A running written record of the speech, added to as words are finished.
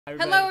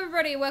Hello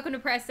everybody, welcome to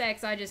Press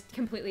X. I just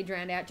completely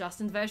drowned out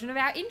Justin's version of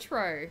our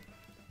intro.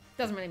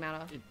 Doesn't really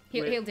matter.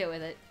 He'll deal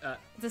with it.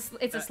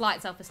 It's a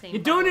slight self-esteem.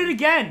 You're doing it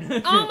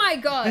again! Oh my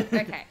god!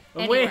 Okay.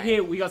 Well, anyway, we're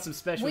here, we got some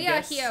special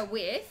guests. We are here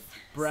with...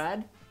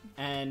 Brad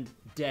and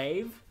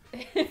Dave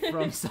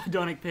from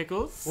Sardonic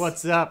Pickles.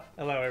 What's up?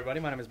 Hello everybody,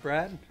 my name is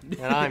Brad.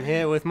 And I'm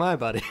here with my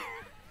buddy.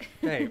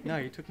 Dave, no,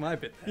 you took my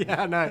bit then.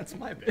 Yeah, no. It's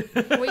my bit.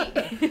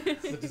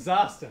 It's a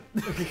disaster.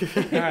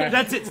 Alright.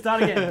 That's it,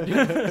 start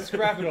again.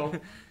 Scrap it all.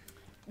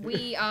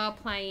 We are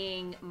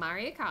playing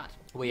Mario Kart.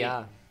 We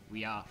are.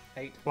 We are.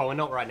 8. Well, we're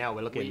not right now.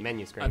 We're looking at the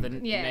menu screen. The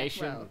Yeah,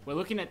 nation. well. We're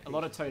looking at a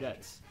lot of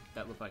toadettes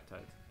that look like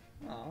toads.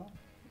 Oh,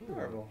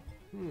 horrible.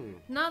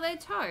 No, they're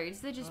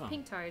toads. They're just Oh.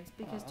 pink toads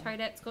because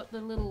Toadette's got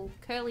the little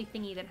curly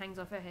thingy that hangs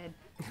off her head.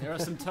 There are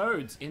some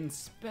toads in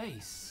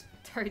space.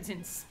 Toads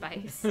in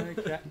space.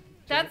 Okay.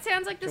 That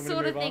sounds like the Do you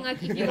sort want me to of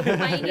thing, move like if you were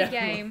playing a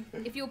game,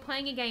 if you were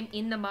playing a game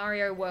in the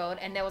Mario world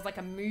and there was like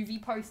a movie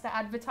poster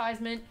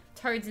advertisement,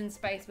 Toads in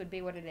Space would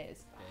be what it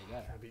is. There you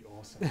go. That'd be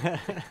awesome.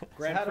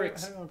 Grand How do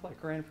Prix. you want to play?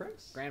 Grand Prix?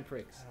 Grand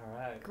Prix.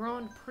 Alright.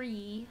 Grand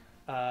Prix.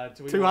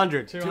 Do we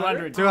 200.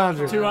 200.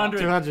 200. 200.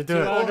 200, do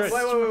it. 200.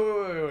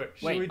 Wait.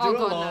 Should Wait. we do Oh, a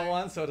God, lower no.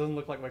 one so it doesn't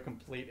look like we're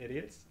complete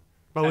idiots?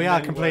 But we And are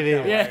then completely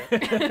work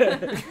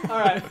idiots. our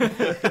way. Alright.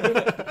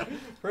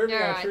 Proving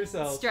our true Alright,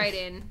 selves. straight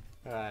in.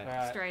 Alright.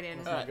 Alright. Straight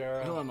in. Let's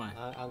go. Who am I?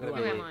 I'm Who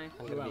gonna be. am I? I'm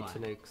Who gonna am be I?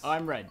 Tanooks.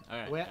 I'm red.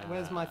 Alright.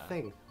 Where's my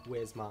thing?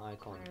 Where's my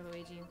icon? Mario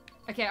Luigi.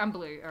 Okay, I'm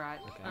blue. Alright.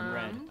 Okay, I'm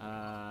red.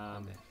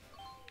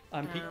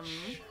 I'm Peach. I'm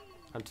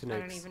I don't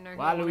Tanooks. even know who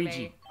Wow, I wanna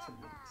Luigi. be.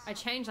 I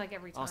change like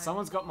every time. Oh,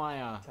 someone's got my,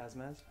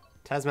 Tazmaz.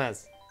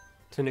 Tazmaz.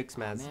 Tanooks Maz.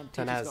 Man,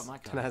 Peach has Tanaz. got my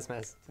card.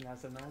 Tanazmaz.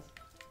 Tazmaz.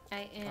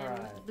 I am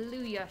Alright.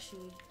 Blue Yoshi.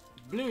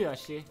 blue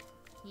Yoshi.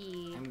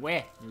 Yeah. And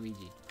where,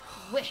 Luigi?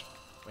 Where?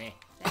 Where?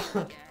 There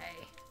we go.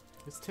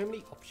 There's too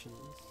many options.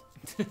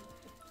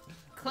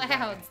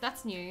 Clouds,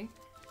 that's new.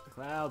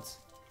 Clouds.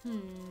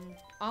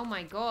 Oh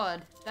my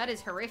god, that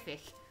is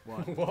horrific.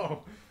 What?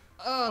 Whoa.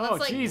 Oh, that's Oh,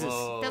 like Jesus.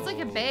 that's like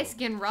a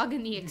bearskin rug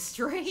in the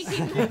extreme.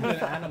 An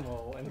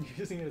animal and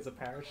using it as a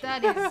parachute.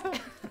 That is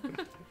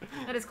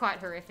that is quite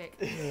horrific.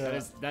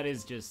 That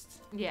is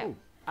just Yeah.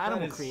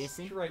 animal That is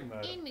creation. Straight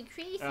mode.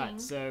 Increasing. Alright,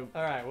 so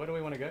Alright, where do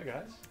we want to go,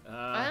 guys?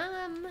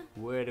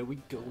 Where do we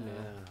go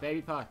now?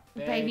 Baby Park.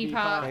 Baby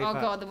Park. Baby Oh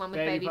Park. god, the one with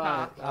Baby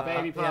Park.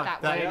 Baby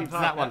Park. That Baby one.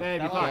 Park. That one.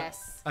 Baby That Park. one.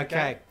 Yes.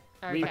 Okay.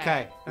 Okay.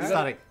 Okay. We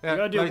Starting.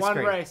 gotta do Loading one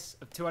screen. race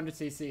of 200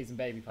 cc's in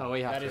Baby Park. Oh,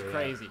 we have That is to, yeah.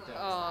 crazy.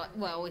 Oh,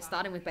 well, we're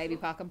starting with Baby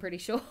Park, I'm pretty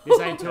sure. You're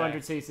saying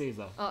 200 cc's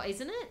though. Oh,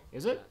 isn't it?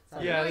 Is it?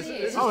 Yeah, No, this it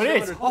is. is. Oh, it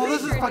is. 200. Oh,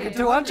 this is fucking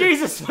 200.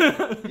 Jesus!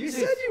 You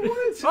said you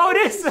wanted to. Oh, it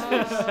is!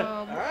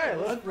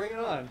 Alright, let's bring it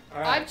on.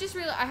 Alright. I've just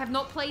realized I have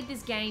not played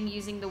this game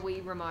using the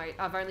Wii remote.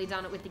 I've only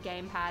done it with the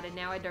gamepad, and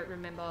now I don't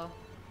remember.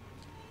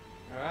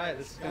 Alright,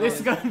 this is going This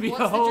is gonna be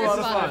What's a the whole drift lot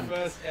of button? fun.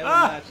 first ever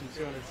Ah! match in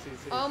 200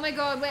 cc. Oh my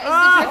god, where is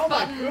Ah! the drift Oh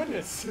my button?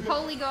 goodness.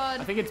 Holy I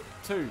god. think it's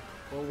 2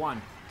 or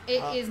 1.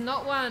 It is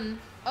not one.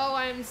 Oh,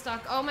 I'm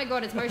stuck. Oh my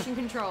god, it's motion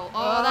control.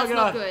 Oh, that's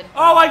not good.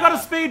 Oh, I got a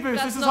speed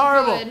boost. That's This is not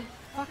horrible. good.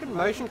 Fucking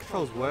motion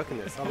controls work in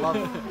this. I love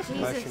motion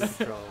Jesus.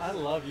 controls. I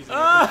love using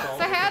Ah! the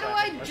controls. So how do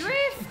I Motion.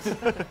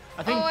 drift?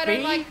 I think Oh, I B.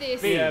 don't like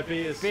this. B. Yeah, B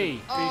is B.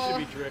 B Oh.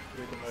 should be drift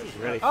with the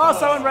motion. Really Oh, fast.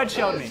 someone red Oh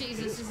shelled me.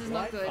 Jesus, this is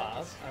not good.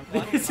 Fast. I'm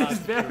finding This it hard is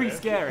to very drift.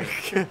 scary.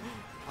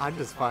 I'm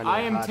just finding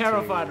I it am hard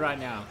terrified to right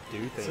now. do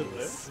To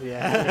things. live.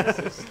 Yeah.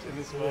 Exist in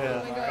this world.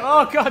 Yeah. Oh my god.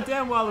 Oh,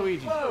 goddamn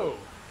Waluigi. Whoa.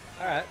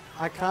 Alright.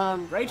 I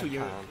can't. Rachel, I you.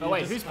 can't. Oh, wait,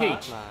 just who's smart.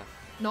 Peach? Nah.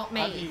 Not I'm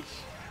me. Peach.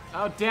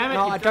 Oh, damn it.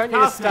 No, you I don't need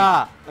a passed me.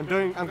 star. I'm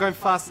going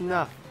fast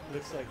enough.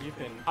 Looks like you've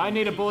been. I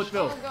need a bullet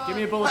bill. Oh, God. Give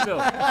me a bullet bill.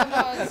 Oh god.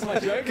 That's my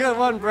joke.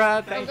 Come on,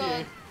 Brad. Oh Thank god.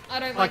 you. I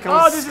don't Like like a-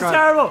 Oh, this is Scrub.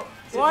 terrible.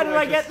 Why did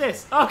I Situations. get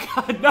this? Oh,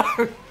 God,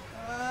 no.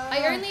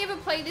 I only ever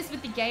play this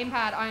with the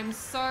gamepad. I am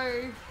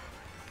so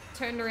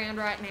turned around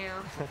right now.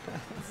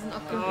 This is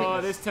not good. Oh,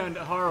 this turned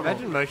horrible.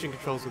 Imagine motion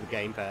controls with a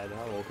gamepad.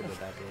 How awkward would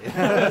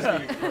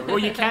that be? Well,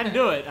 you can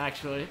do it,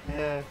 actually.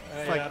 Yeah.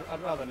 It's like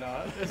I'd rather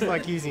not. it's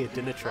like using a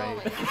dinner Oh tray.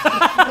 my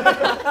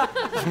god.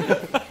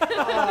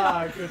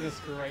 Ah, goodness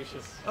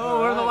gracious. Oh,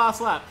 we're on the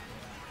last lap.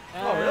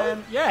 Oh,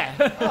 really? Yeah.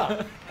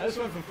 Oh, I just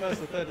went from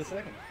first to third to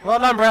second. Well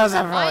done, Brad.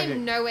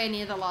 I'm nowhere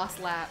near the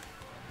last lap.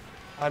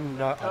 I'm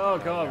not. Oh,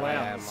 God, I wow.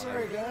 am.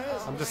 Sorry,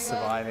 guys. I'm just Oh my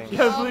God. surviving.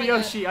 Yo, Oh Blue my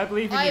Yoshi, I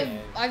believe in you.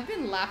 I've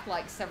been lapped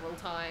like several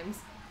times.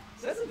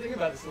 So that's the thing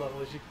about this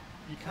level is you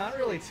can't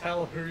really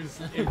tell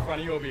who's in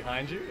front of you or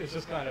behind you. It's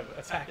just kind of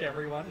attack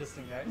everyone just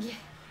in case. Yeah.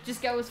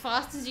 Just go as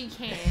fast as you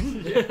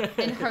can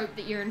and hope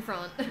that you're in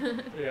front.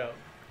 Yeah.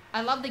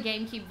 I love the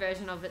GameCube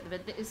version of it,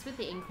 but this with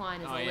the incline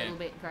is Oh, a yeah. little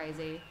bit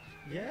crazy.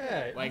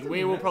 Yeah. Like,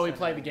 we will probably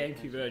play the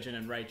GameCube version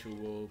and Rachel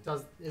will...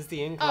 Is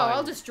the Oh, incline...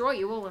 I'll destroy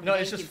you all in the No,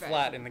 GameCube it's just version.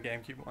 flat in the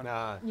GameCube one.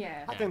 Nah.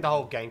 Yeah. I think the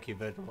whole GameCube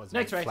version was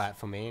Next race. flat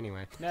for me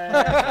anyway.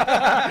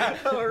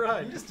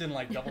 Alright. You just didn't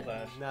like Double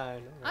Dash. No.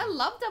 I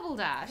love Double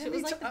Dash. It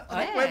was like the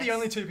best. We're the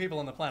only two people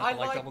on the planet I that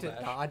like liked Double it.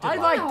 Dash. I did I like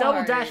like No.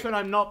 Double Dash when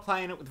I'm not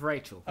playing it with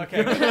Rachel.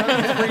 Okay, but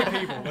there's 3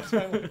 people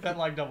that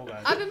like Double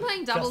Dash. I've been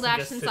playing Double Justin Dash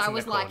just since sits I in the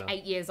was like corner.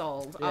 8 years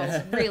old.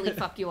 I'll really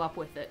fuck you up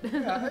with it.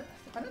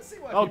 I don't see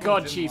why Oh people god,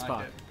 didn't cheese like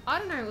pie. it. I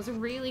don't know, it was a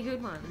really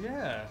good one.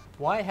 Yeah.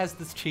 Why has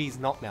this cheese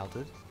not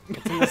melted?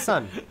 It's in the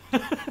sun.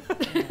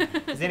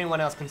 Is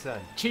anyone else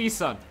concerned? Cheese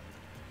son.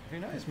 Who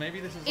knows? Maybe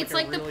this is It's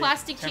like, like the a really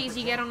plastic cheese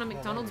you get on a temperature-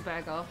 McDonald's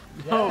burger.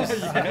 Oh, Yeah,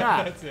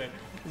 snap. that's it.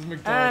 This is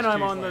McDonald's And I'm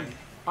cheese on the... lane.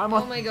 I'm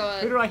on... Oh my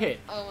god. Who did I hit?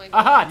 Oh my god.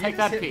 Aha, You take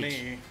just that, hit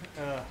Peach. me.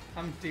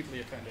 I'm deeply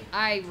offended.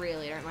 I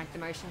really don't like the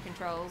motion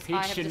controls. Peach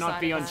I have should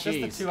not be on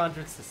decided Just cheese. the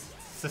 200 cc's.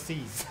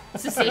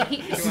 that. To see.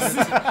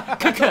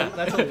 Kaka.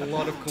 That's a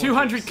lot of corn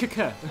 200 chips.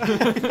 kaka.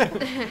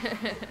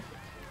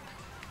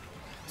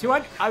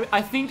 200,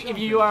 I think if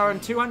you are on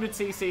 200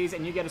 cc's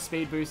and you get a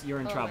speed boost, you're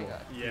in Oh trouble. my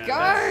god. Yeah.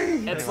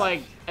 Go!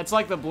 It's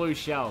like the blue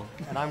shell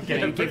And I'm you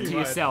getting... give pretty to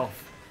much.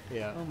 yourself.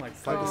 Yeah. Oh my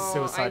It's like god. the Oh, I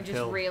suicide just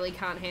pill. really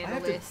can't I handle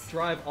have to this.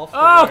 drive off the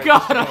Oh, road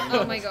God. to go Oh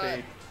on my speed.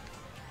 god.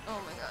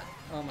 Oh my god.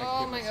 Oh my,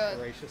 Oh my goodness god.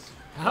 gracious.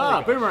 Ah, Oh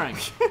my boomerang.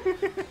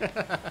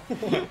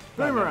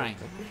 Boomerang.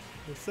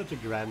 It's such a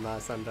grandma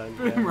sometimes.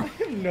 Boomerang.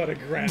 I'm not a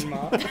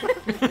grandma. What's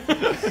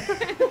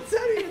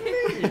that even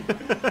mean?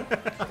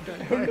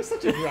 You're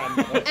such a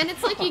grandma. And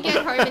it's like you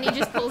get home and he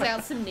just pulls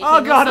out some knitting.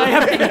 Oh god, or I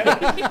have...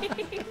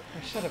 something.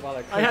 Shut up,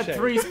 Alec. I had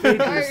 3 speed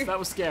boosts. That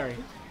was scary.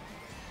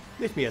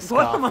 Leave me a What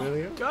scarf, am I? will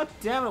you? God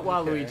damn it,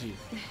 Waluigi.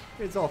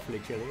 It's awfully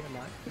chilly at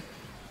night.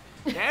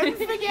 Don't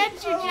forget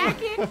your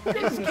jacket.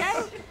 It's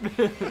coat.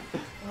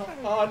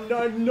 Oh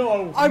no,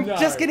 no. I'm no.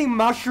 just getting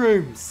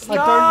mushrooms. I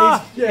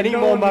Ah! don't need any no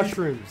more one needs-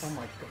 mushrooms. Oh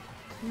my god.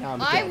 Now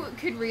I'm I dead.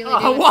 could really do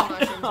Oh, with what? some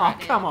mushrooms Oh, right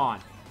now. come on.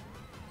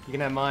 You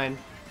can have mine.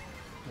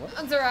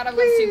 It's alright, I've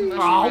got super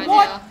mushroom Oh, right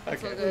what? now.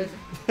 It's all Okay. good.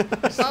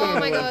 Oh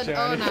my god,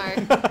 oh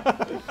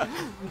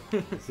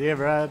no. See ya,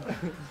 Brad.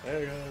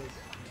 There it goes.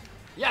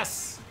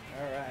 Yes.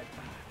 Alright.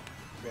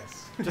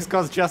 Yes. Just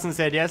because Justin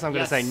said yes, I'm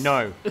going to Yes. say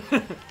no.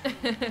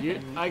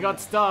 I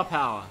got star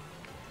power.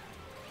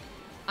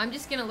 I'm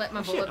just gonna let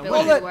my shit, bullet a bill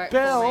bullet work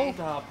bill. for me.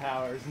 Star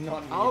power is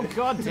not needed. Oh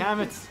god damn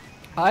it.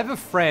 I have a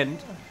friend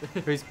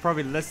who's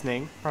probably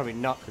listening, probably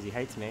not because he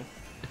hates me,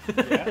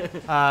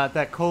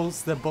 that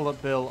calls the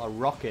bullet bill a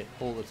rocket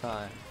all the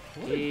time.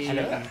 And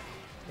Yeah.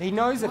 he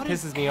knows it What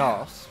is pisses me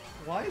off.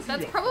 Why is he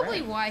That's your probably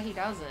friend? why he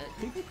does it.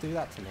 People do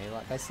that to me.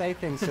 Like, they say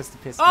things just to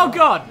piss me Oh off.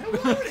 god.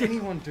 Why would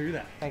anyone do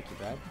that? Thank you,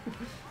 Brad.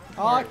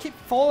 Oh, I keep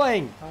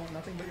falling. I want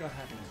nothing but your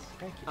happiness.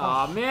 Thank you.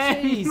 Oh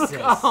man. Jesus.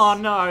 Look, oh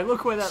no,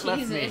 look where that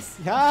left me. Jesus.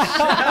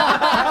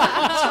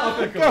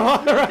 Go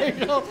on,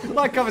 Rachel.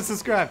 Like, comment,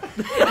 subscribe.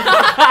 For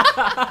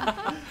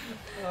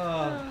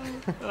Uh,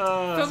 more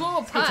Good to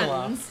laugh.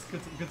 puns.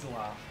 Good to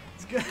laugh.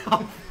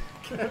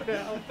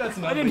 That's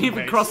not I didn't even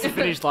base. cross the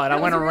finish line. I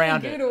That went was a really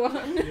around it. good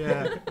one.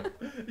 Yeah.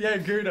 Yeah,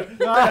 Gouda.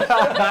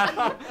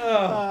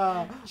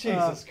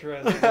 Jesus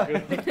Christ.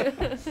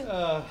 That's a good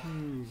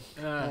one.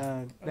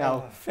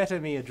 Now, fetter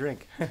me a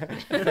drink.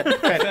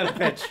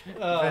 Fetch.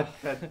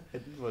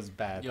 It was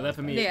bad. You're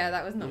leaving me. Yeah,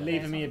 that was not You're the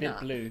leaving best me a one. bit No.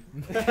 blue.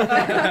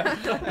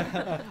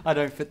 I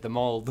don't fit the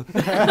mold.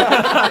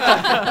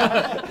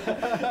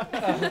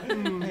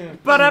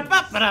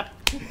 Ba-da-ba-ba-da.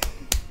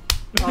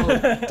 Oh,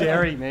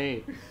 dairy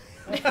me.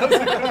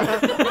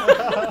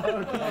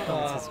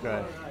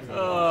 Subscribe.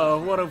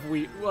 Oh, what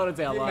has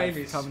our You made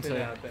me life come spit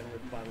to? out then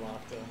with my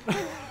laughter.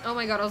 Oh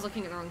my god, I was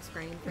looking at the wrong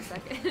screen for a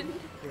second.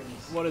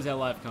 What has our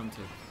life come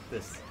to?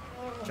 This.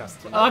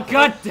 Justin. Oh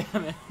god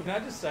damn it. Can I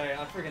just say,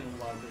 I freaking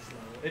love this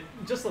level.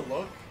 Just the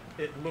look,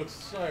 it looks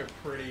so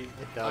pretty.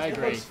 It does. I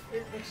agree.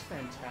 It looks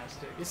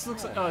fantastic. This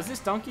looks like. Oh, is this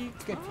Donkey?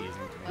 It's confusing to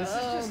me. This Oh,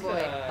 is just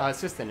boy. Oh,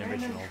 it's just an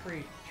random original.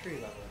 tree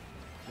level.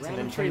 It's a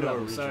Random Nintendo tree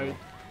level. So original.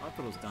 I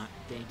thought it was Donkey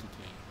King.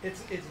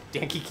 It's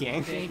Donkey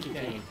King. Donkey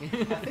King.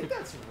 I think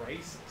that's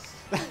racist.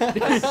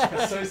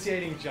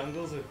 Associating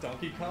jungles with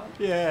Donkey Kong.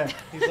 Yeah.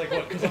 He's like,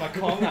 what? Because I'm a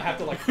Kong, I have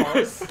to like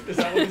forest. Is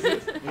that what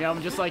this is? Yeah,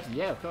 I'm just like,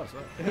 yeah, of course.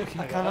 What?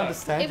 I can't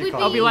understand It you. would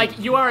Colin. I'll be like,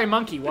 you are a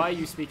monkey. Why are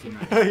you speaking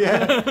that?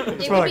 Yeah.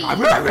 It more would like-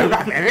 be,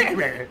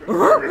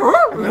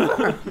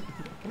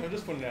 I'm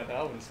just putting out that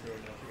I wouldn't screw it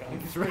up.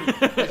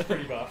 He's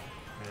pretty buff.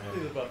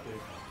 He's a buff dude.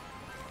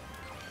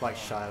 Like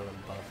Shia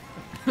LaBeouf.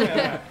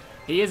 Yeah.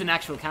 He is an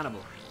actual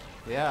cannibal.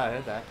 Yeah, I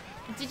heard that.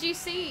 did you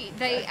see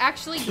they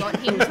actually got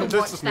him to Let's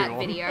watch just that move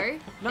on. video?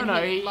 No, and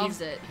no, he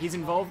loved it. he's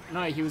involved.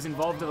 No, he was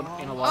involved in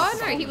a lot. Oh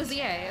of no, he stuff. was,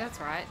 yeah, that's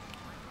right.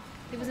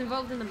 He was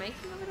involved in the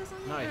making of it or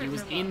something? No, I don't he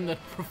was remember. in the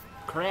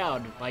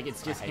crowd. Like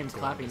it's just I hate him to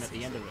clapping always at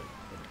the end of it.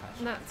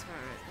 That's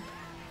right.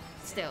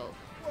 Still.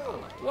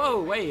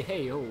 Whoa, wait,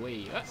 hey, oh,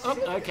 wait. Oh,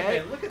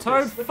 okay. Look at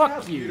Toad, this. Look fuck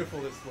how you.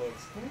 beautiful this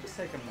looks. Can we just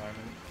take a moment?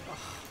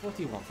 What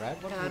do you want, Brad?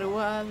 How do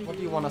I What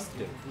do you want us to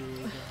do?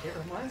 It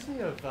reminds me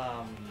of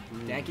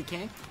Donkey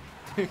King?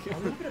 A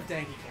little bit of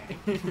Donkey Kong.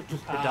 It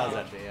does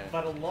actually, yeah.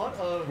 But a lot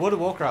of World of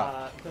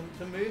Warcraft.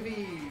 The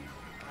movie.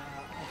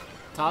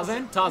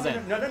 Tarzan?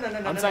 Tarzan. No.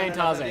 I'm saying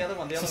Tarzan. The other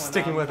one. Just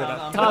sticking with it.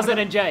 Tarzan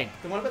and Jane.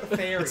 The one about the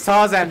fairy. It's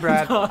Tarzan,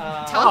 Brad.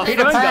 Oh,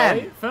 Peter Fern Pan.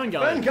 Gully. Fern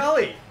Gully. Fern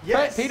Gully.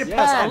 Yes. Peter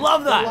Yes, Pan. I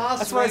love that. The last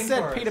That's why I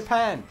said rainforest. Peter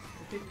Pan.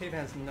 Peter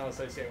Pan's no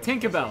association with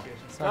Tinkerbell.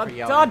 association. Sorry for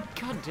yelling.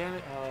 God damn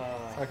it.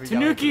 Sorry for yelling into the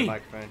Tanuki.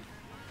 microphone.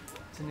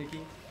 Tanuki.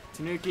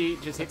 Tanuki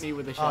just hit me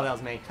with a Oh, shot. that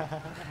was me.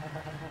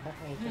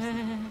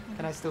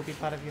 Can I still be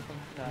part of your thing?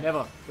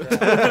 Never.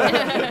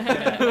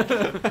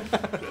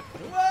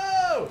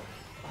 Whoa!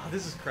 Oh,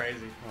 this is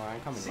crazy. Oh,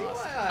 I'm coming See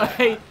last. why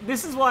Hey,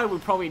 this is why we're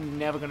probably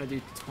never going to do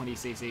 20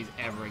 cc's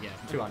ever again.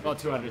 200. Or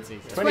 200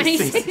 cc's. 20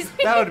 cc's.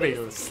 That would be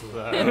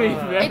slow.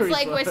 It's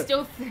like we're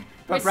still.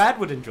 But Brad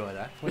would enjoy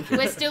that.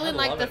 We're still in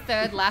like love the it.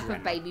 third lap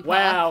of Baby Park.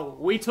 Wow,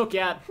 we took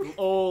out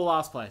all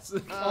last place.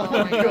 Oh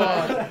my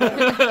god.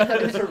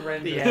 That is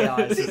horrendous. The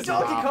AI is See, just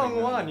Donkey laughing Kong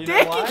at won. You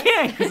know Donkey why?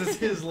 Kong! Because it's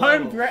his home,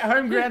 level.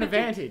 home ground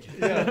advantage.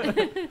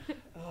 Yeah.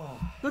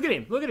 Look at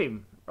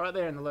him, right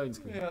there in the loading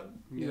screen.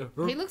 Yeah.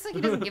 He looks like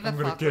he doesn't give a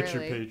fuck,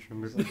 really. Peach.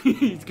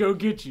 He's go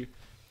get you.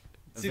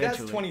 See, that's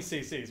Eventually.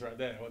 20 cc's right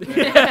there.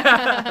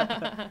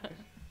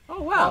 Oh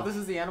Oh, wow. this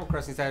is the Animal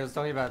Crossing stage I was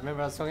talking about.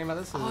 Remember I was talking about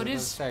this? Oh, it The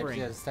is stage. spring.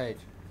 Yeah, the stage.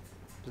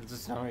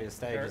 Just not really a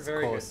stage, Very, it's a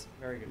very good. course.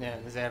 Very good. Yeah,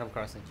 there's Animal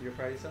Crossing. You're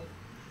proud of yourself?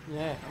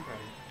 Yeah. I'm proud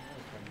of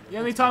you. The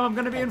only time I'm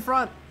going to be in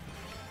front.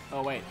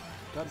 Oh wait.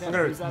 God damn I'm it,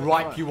 gonna who's that in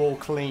wipe front? you all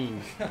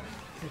clean.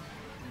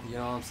 You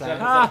know what I'm saying?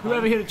 Ah,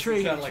 whoever hit a tree,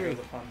 It hit a sounded like tree. it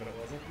was a fun, but it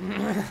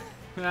wasn't.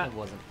 Yeah. It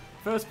wasn't.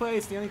 First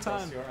place, the only time.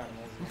 That's your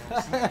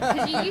animals.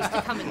 Because you used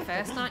to come in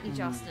first, aren't you,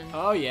 Justin?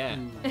 Oh yeah.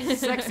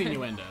 Sex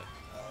innuendo.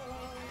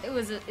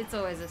 It's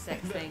always a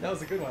sex thing. That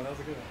was a good one. That was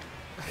a good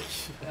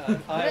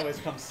one. I always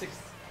come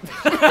sixth.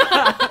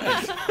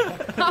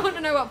 I want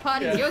to know what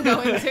parties you're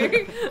going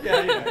to.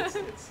 Yeah,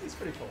 it's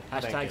pretty cool.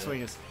 Thank Hashtag you.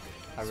 swingers.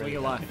 I Swing really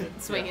your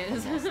life.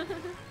 Swingers.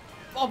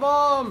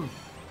 Bob-omb!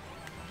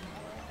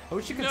 I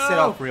wish you could No! set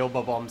off real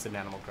bob-ombs in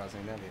Animal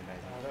Crossing. That'd be amazing.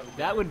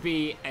 That would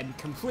be a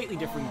completely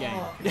different game.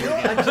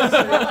 I just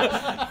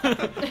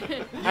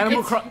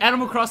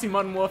Animal Crossing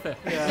Modern Warfare.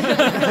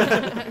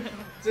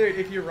 Dude,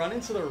 if you run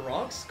into the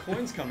rocks,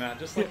 coins come out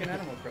just like an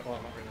Animal Crossing.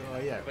 Well, not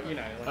really. Oh, yeah. But you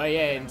know. Oh yeah,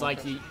 Animal it's like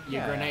Crossing.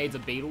 your Yeah. grenades are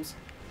beetles.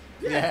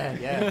 Yeah,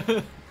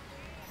 yeah.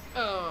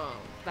 Oh,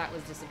 that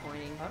was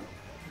disappointing.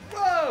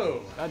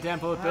 Whoa! Goddamn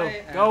bullet I bill.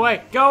 am- Go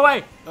away! Go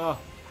away! Oh.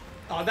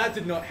 Oh, that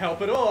did not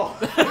help at all.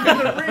 I'm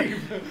gonna reap.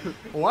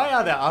 Why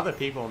are there other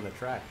people on the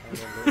track?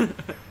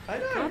 I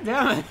know. God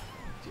damn it.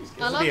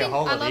 I love, be a in,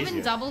 whole I lot love easier.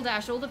 in Double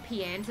Dash all the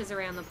piantas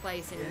around the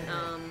place in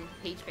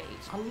Peach Beach.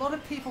 A lot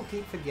of people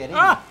keep forgetting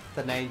Ah!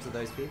 the names of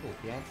those people,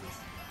 Piantas.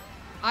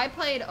 I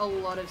played a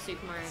lot of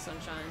Super Mario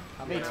Sunshine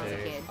Me when I was a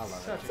too. kid. I love it.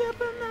 Such a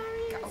Super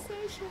Mario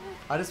Sunshine.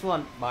 I just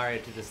want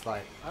Mario to just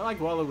like, I like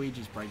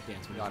Waluigi's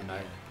breakdance. I don't know,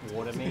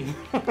 water me.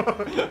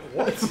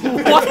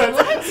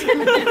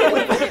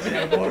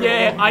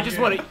 Yeah, I just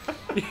want to.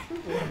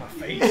 Water my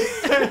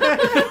face.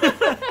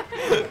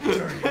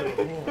 Dirty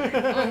little boy.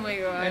 Oh my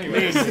god.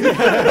 Anyways.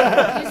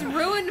 He's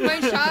ruined my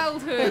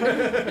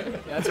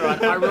childhood. That's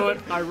alright.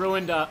 I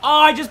ruined. Oh,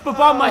 I just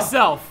bombed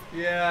myself.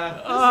 Yeah, this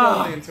is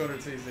Oh. only in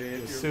 200cc. If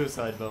you're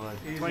Suicide bomber.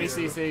 easier 20 to-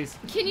 cc's.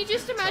 Can you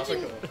just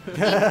imagine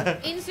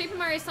Topical. in Super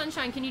Mario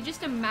Sunshine? Can you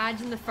just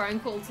imagine the phone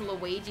call to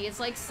Luigi? It's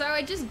like, so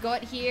I just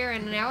got here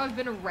and now I've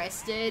been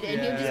arrested, and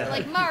he'll just Yeah. be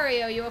like,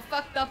 Mario, you were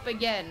fucked up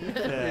again.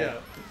 Yeah.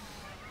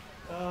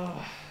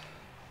 Oh,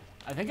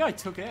 I think I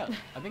took out.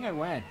 I think I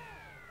won.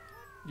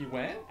 you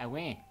went? I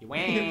win. You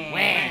Wang,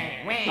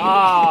 win.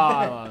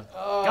 Oh.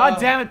 God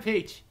damn it,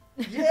 Peach.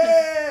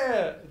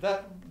 Yeah!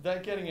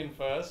 That getting in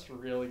first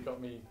really got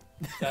me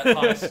that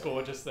high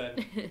score just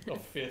then of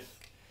fifth.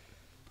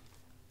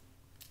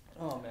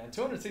 Oh man,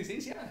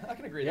 200cc's, yeah, I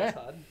can agree that's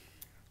Yeah. hard.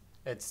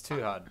 It's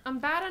too hard. I'm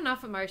bad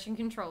enough at motion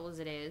control as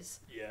it is.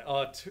 Yeah,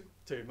 oh,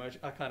 dude,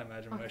 I can't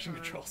imagine I motion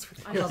can't. controls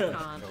with I you. just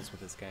can't. Girls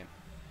with this game.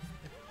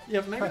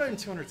 Yeah, but maybe not in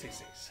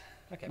 200cc's.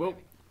 Okay, Well,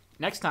 maybe.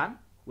 next time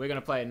we're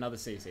gonna play another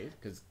CC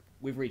because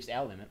we've reached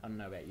our limit. I don't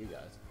know about you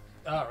guys.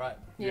 Oh, right.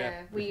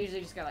 Yeah, we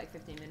usually just go like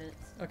 15 minutes.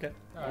 Okay.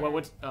 Well,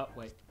 what's? Oh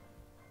wait.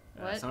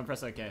 What? Someone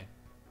press OK.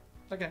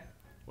 Okay.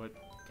 What?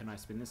 Can I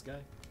spin this guy?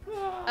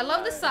 I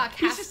love the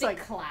sarcastic just like,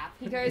 clap.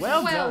 He goes,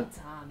 "Well well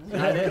done."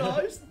 done. You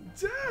guys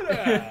did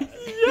it!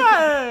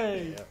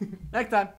 Yay! Next time.